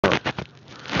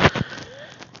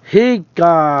Hey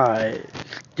guys,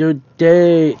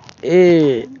 today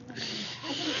is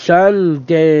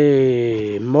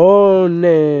Sunday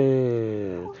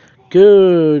morning.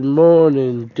 Good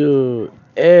morning to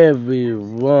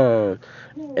everyone,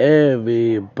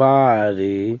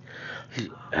 everybody.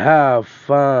 Have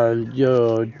fun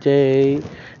your day,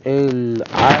 and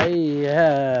I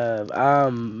have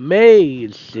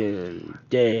amazing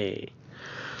day.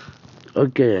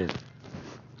 Okay,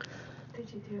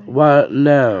 what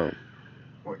now?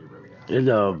 It's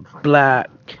a Black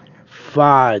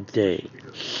Friday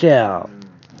sale.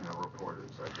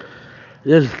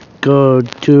 Let's go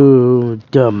to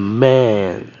the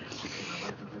man.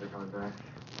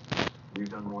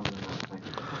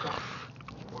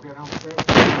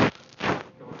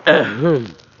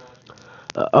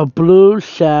 A blue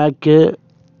jacket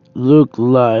look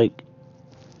like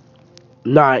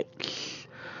nice.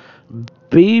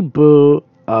 People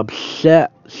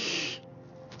obsessed,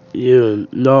 you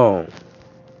know.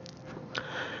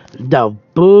 The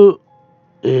blue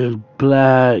in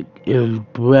black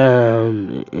and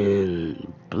brown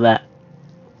and black.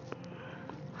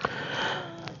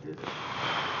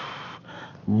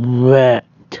 Red,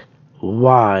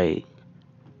 white,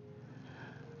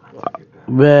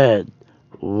 red,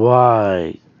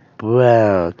 white,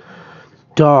 brown,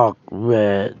 dark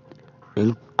red,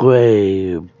 and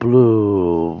gray,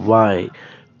 blue, white,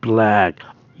 black,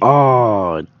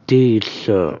 all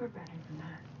decent.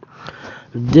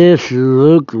 This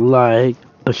look like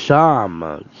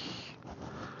pajamas.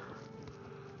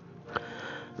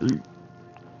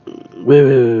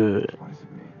 Wait.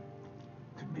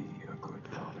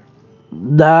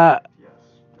 That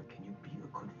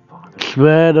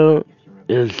sweater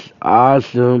is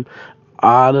awesome.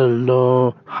 I don't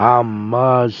know how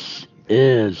much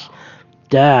is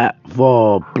that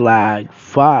for Black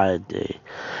Friday.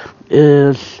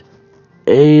 It's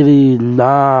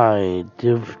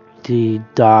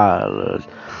 $89.50.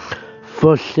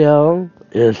 For sale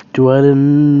is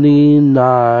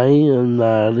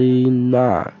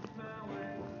 $29.99.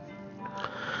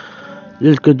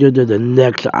 Let's go to the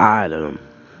next item.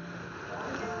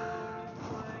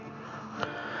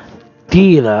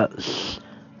 Adidas.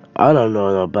 I don't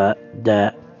know about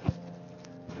that.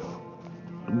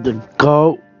 The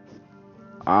GOAT.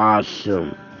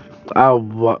 Awesome. I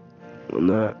want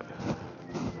that.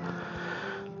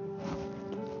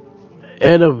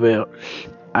 Anyways,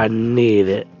 I need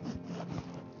it.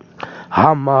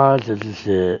 How much is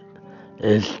it?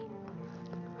 It's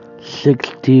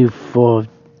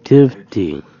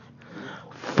 $64.50.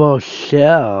 For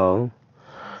sale,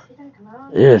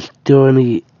 it's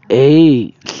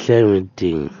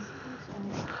 $28.17.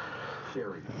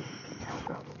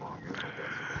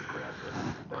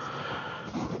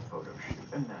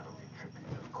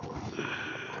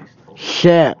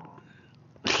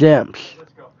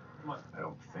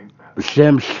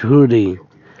 Sam's hoodie.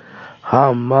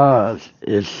 How much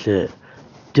is it?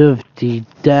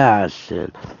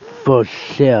 50,000. For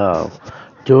sale,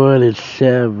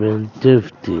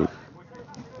 27.50.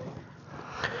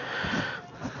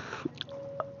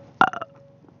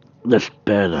 That's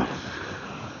better.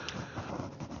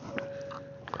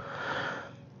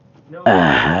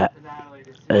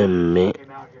 And me,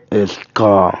 it's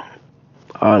called,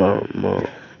 I don't know.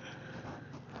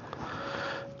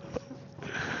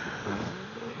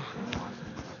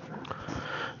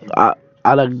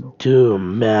 I like to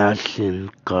matching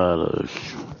colors.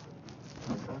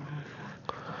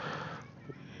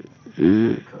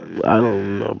 I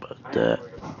don't know about that.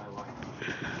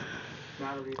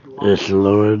 It's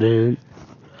lower than.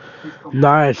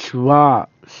 Nice watch.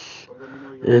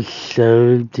 It's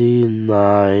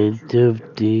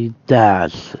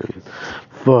 79.50,000.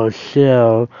 For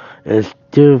sale, it's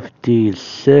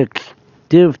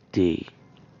 56.50.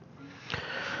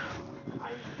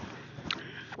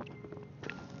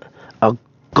 A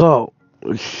GOAT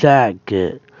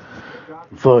jacket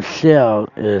for sale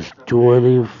is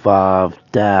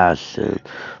 25,000.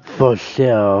 For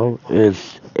sale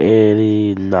is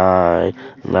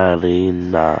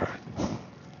 89.99.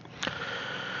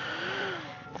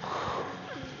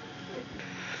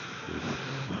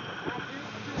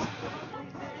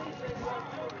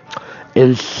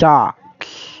 In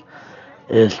socks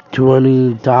is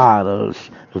 $20.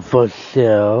 For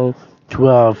sale,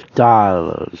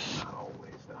 $12.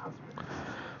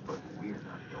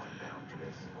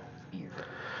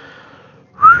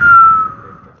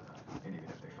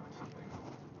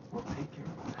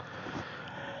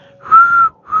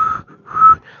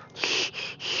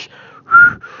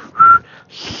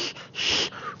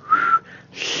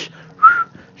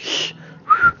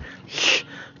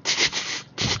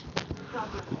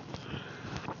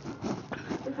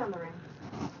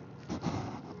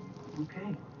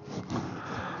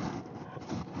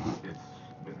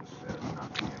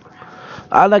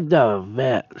 I like the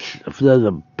vest.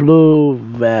 The blue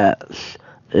vest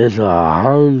is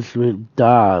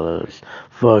 $100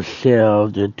 for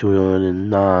sale to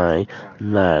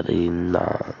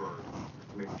 $29.99.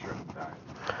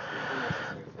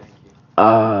 I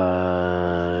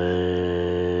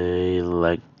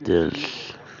like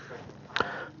this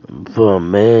for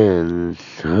men's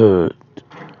hood.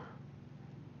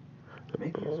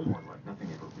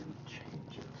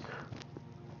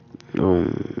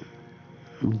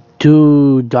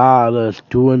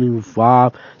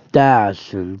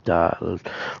 $2.25,000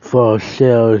 for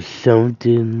sale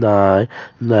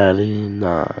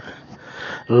 $79.99.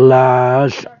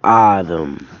 Last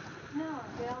item.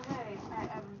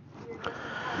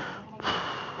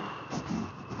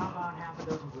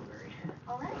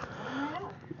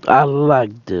 I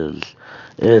like this.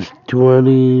 It's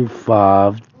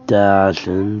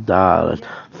 $25,000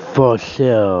 for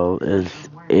sale. It's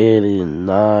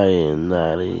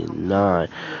 $89.99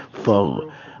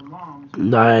 for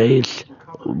nice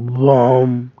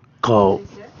warm coat.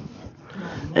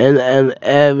 And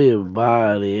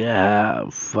everybody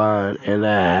have fun and a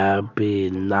happy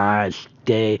nice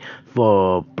day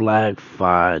for Black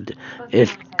Friday.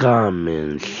 It's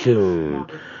coming soon.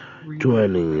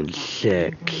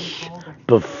 26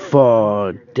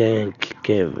 before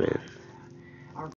Thanksgiving.